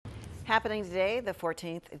Happening today, the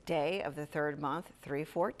 14th day of the third month,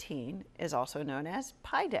 314, is also known as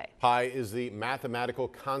Pi Day. Pi is the mathematical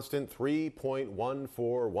constant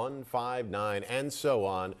 3.14159 and so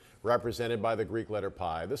on, represented by the Greek letter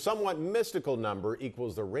pi. The somewhat mystical number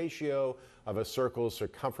equals the ratio of a circle's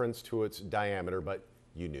circumference to its diameter, but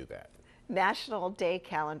you knew that.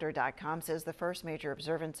 NationalDayCalendar.com says the first major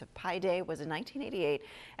observance of Pi Day was in 1988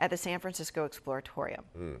 at the San Francisco Exploratorium.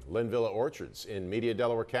 Linvilla Orchards in Media,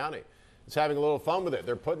 Delaware County is having a little fun with it.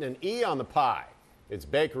 They're putting an E on the pie. Its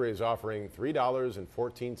bakery is offering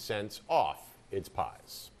 $3.14 off its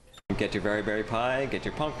pies. Get your berry pie, get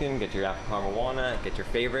your pumpkin, get your apple caramel walnut, get your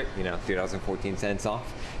favorite, $3.14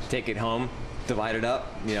 off. Take it home, divide it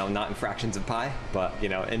up, not in fractions of pie, but,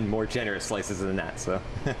 in more generous slices than that, so.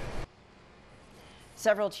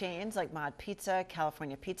 Several chains like Mod Pizza,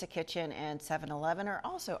 California Pizza Kitchen, and 7-Eleven are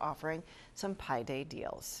also offering some Pi Day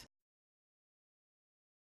deals.